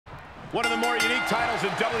One of the more unique titles in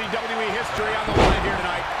WWE history on the line here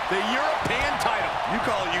tonight. The European title. You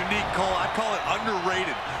call it unique, Cole. I call it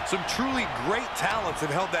underrated. Some truly great talents have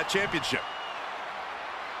held that championship.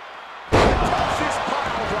 Texas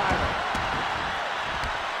pile driver.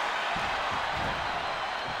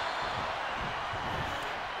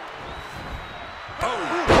 Oh,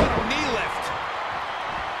 what a knee lift.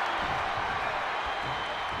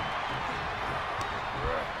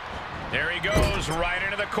 There he goes, right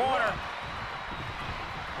into the corner.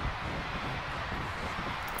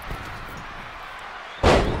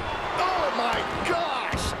 Oh, my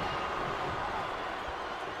gosh!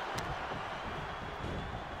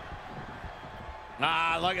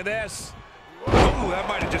 Ah, look at this. Oh, that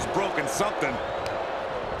might have just broken something.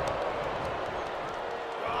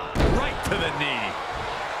 Right to the knee.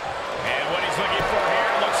 And what he's looking for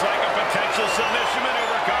here looks like a potential submission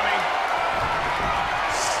maneuver coming.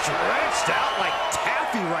 Stretched out like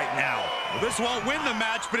taffy right now. Well, this won't win the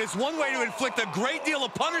match, but it's one way to inflict a great deal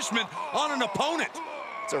of punishment on an opponent.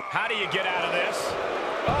 So how do you get out of this?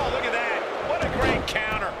 Oh, look at that. What a great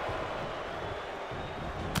counter.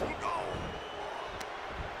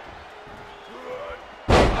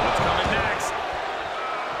 What's coming next?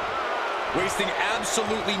 Wasting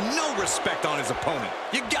absolutely no respect on his opponent.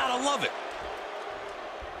 You gotta love it.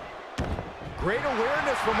 Great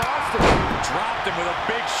awareness from Austin. Dropped him with a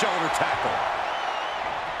big shoulder tackle.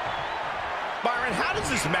 Byron, how does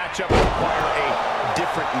this matchup require a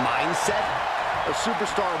different mindset? A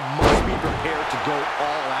superstar must be prepared to go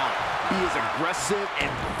all out. Be as aggressive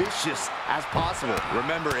and vicious as possible.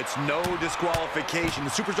 Remember, it's no disqualification.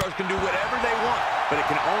 The superstars can do whatever they want, but it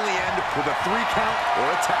can only end with a 3 count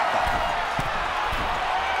or a tap out.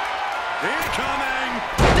 Incoming!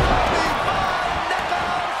 That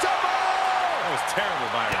was terrible,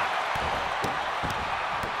 Byron.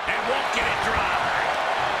 And won't get it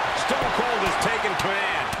dropped. Stone Cold has taken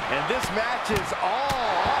command. And this match is all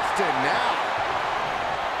Austin now.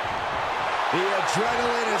 The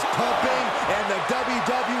adrenaline is pumping, and the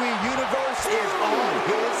WWE Universe is on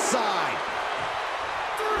his side.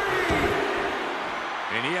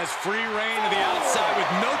 3. And he has free reign to the outside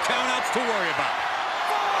with no countouts to worry about.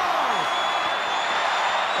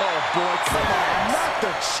 5. Oh, boy, come on, not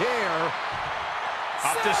the chair.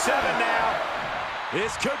 Up to 7 now.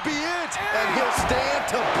 This could be it. And he'll stand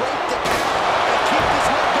to break the count and keep this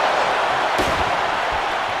one going.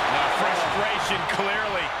 Now, frustration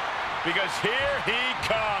clearly, because here he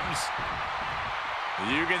comes.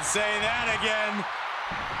 You can say that again.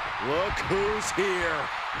 Look who's here.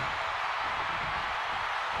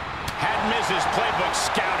 Had Miz's playbook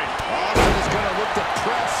scouted. Austin is going to look to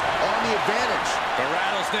press on the advantage. The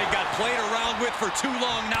Rattlesnake got played around with for too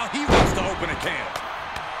long. Now he wants to open a can.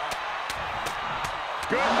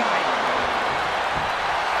 Good night.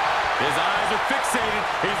 His eyes are fixated.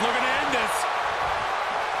 He's looking to end this.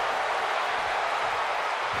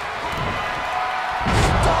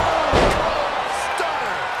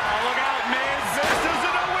 Stunner. Oh, look out, Miz. Miz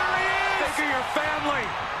doesn't know where he is. Think of your family.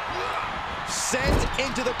 Sent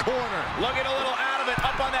into the corner. Looking a little out of it,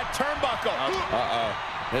 up on that turnbuckle. Uh-oh.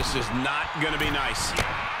 This is not going to be nice.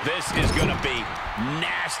 This is going to be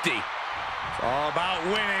nasty. It's all about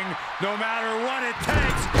winning, no matter what it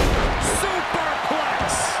takes.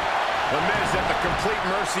 Superplex. The Miz at the complete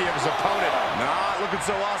mercy of his opponent. Not looking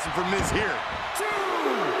so awesome for Miz here. 2.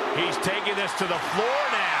 He's taking this to the floor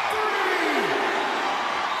now. 3.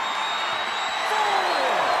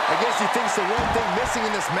 4. I guess he thinks the one thing missing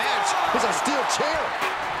in this match is a steel chair.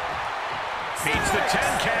 Beats the 10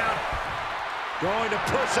 count. Going to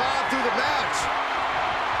push on through the match.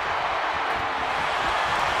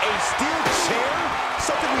 A steel chair?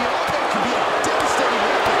 Something we all know can be a devastating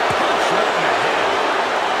weapon. Punch right in the head.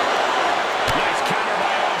 Nice counter by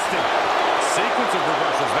Austin. Sequence of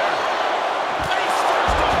reversals there. Face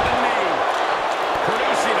first on the knee.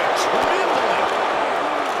 Producing a tripling.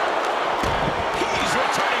 He's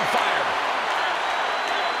returning fire.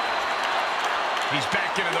 He's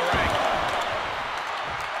back into the ring.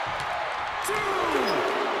 2.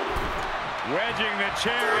 Wedging the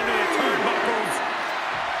chair into the turnbuckles.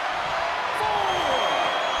 4.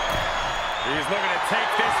 He's looking to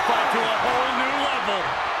take this fight to a whole new level.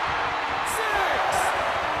 6.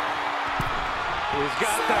 He's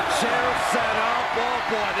got the chair set up. Oh,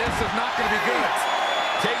 boy, this is not going to be good.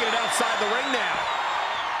 Taking it outside the ring now.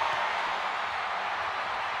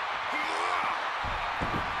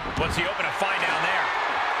 What's he hoping to find down there?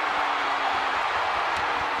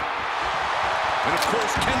 And, of course,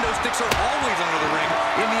 kendo sticks are always under the ring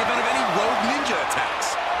in the event of any rogue ninja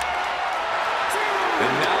attacks. And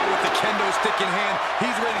now with the kendo stick in hand,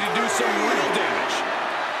 he's ready to do some real damage.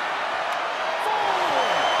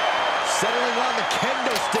 Settling on the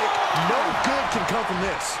kendo stick. No good can come from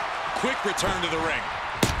this. Quick return to the ring.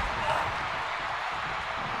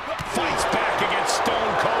 Fights back against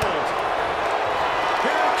Stone Cold.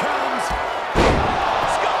 Here it comes.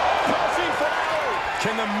 Skull crushing forward.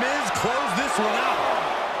 Can The Miz close this one out?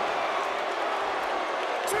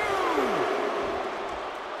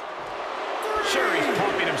 Sure, he's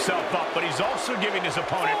pumping himself up, but he's also giving his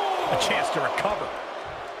opponent a chance to recover.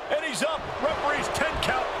 And he's up. Referee's 10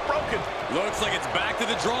 count broken. Looks like it's back to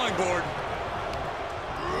the drawing board.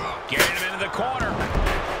 Getting him into the corner.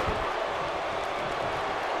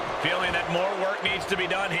 Feeling that more work needs to be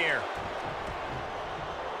done here.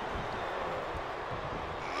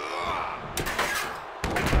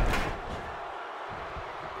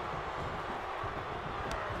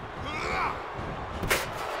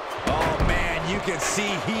 Oh, man, you can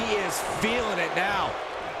see he is feeling it now.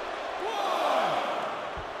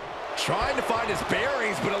 Trying to find his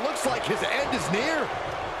bearings, but it looks like his end is near.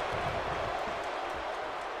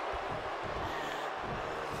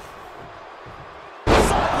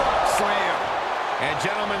 Sidewalk slam. And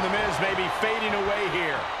gentlemen, The Miz may be fading away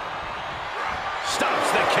here. Stops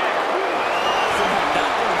the kick.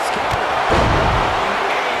 That one's covered. An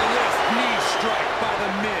A-list knee strike by The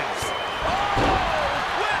Miz.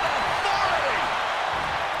 With authority.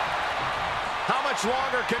 How much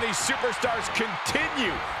longer can these superstars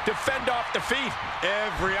continue to fend off defeat?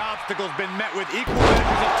 Every obstacle's been met with equal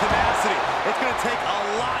measures of tenacity. It's going to take a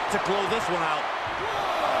lot to close this one out.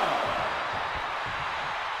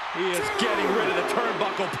 He is getting rid of the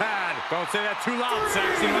turnbuckle pad. Don't say that too loud,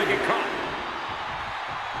 Saxon. You might get caught.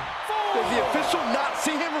 Does the official not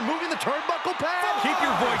see him removing the turnbuckle pad? Keep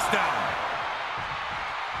your voice down.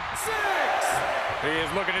 6. He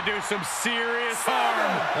is looking to do some serious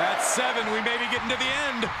harm. That's 7. We may be getting to the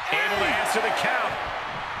end. Able to answer the count.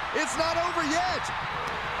 It's not over yet.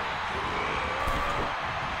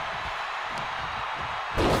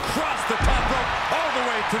 Across the top rope, all the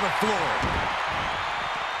way to the floor.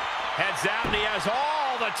 Heads out, and he has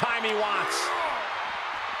all the time he wants.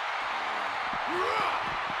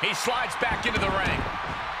 He slides back into the ring.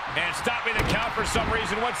 And stopping the count for some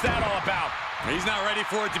reason. What's that all about? He's not ready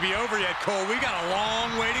for it to be over yet, Cole. We got a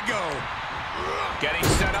long way to go. Getting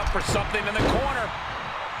set up for something in the corner.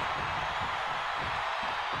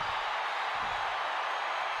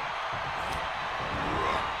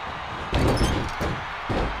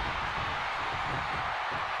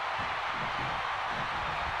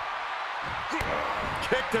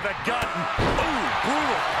 Kick to the gut. Ooh,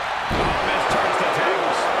 brutal. Oh, Miz turns the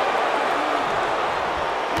tables.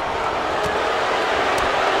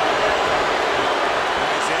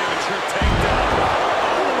 Nice amateur takedown.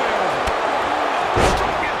 All the way over.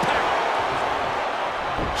 Strong impact.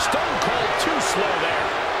 Stone Cold too slow there.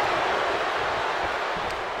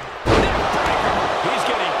 Neckbreaker. He's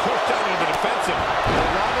getting pushed out into the defensive. The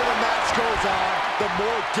longer the match goes on, the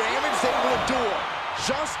more damage they will endure.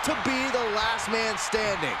 Just to be the last man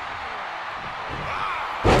standing.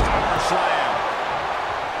 Power slam.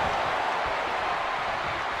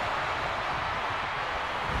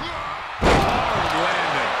 Hard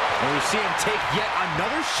landing. And we see him take yet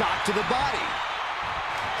another shot to the body.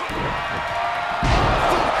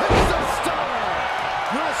 It's a stunner.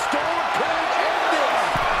 Will Stone Cold end this?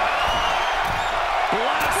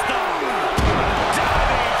 Blast off.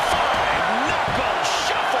 Diving 5-knuckle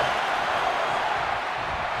shuffle.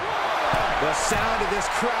 The sound of this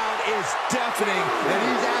crowd is deafening, and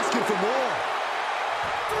he's asking for more.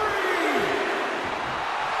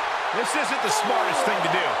 3. This isn't the smartest thing to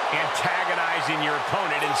do, antagonizing your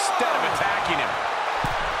opponent instead of attacking him.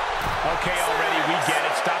 Okay, already, we get it.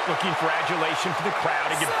 Stop looking for adulation from the crowd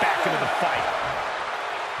and get back into the fight.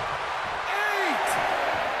 8.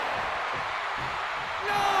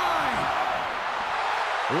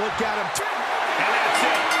 9. Look at him. And that's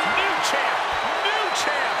it. New champ. New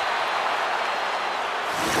champ.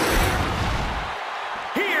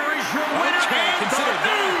 Here is your winner and consider that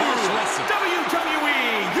a harsh lesson. WWE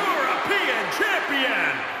European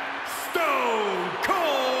Champion, Stone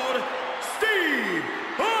Cold Steve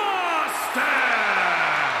Austin.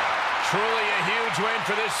 Truly a huge win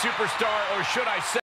for this superstar, or should I say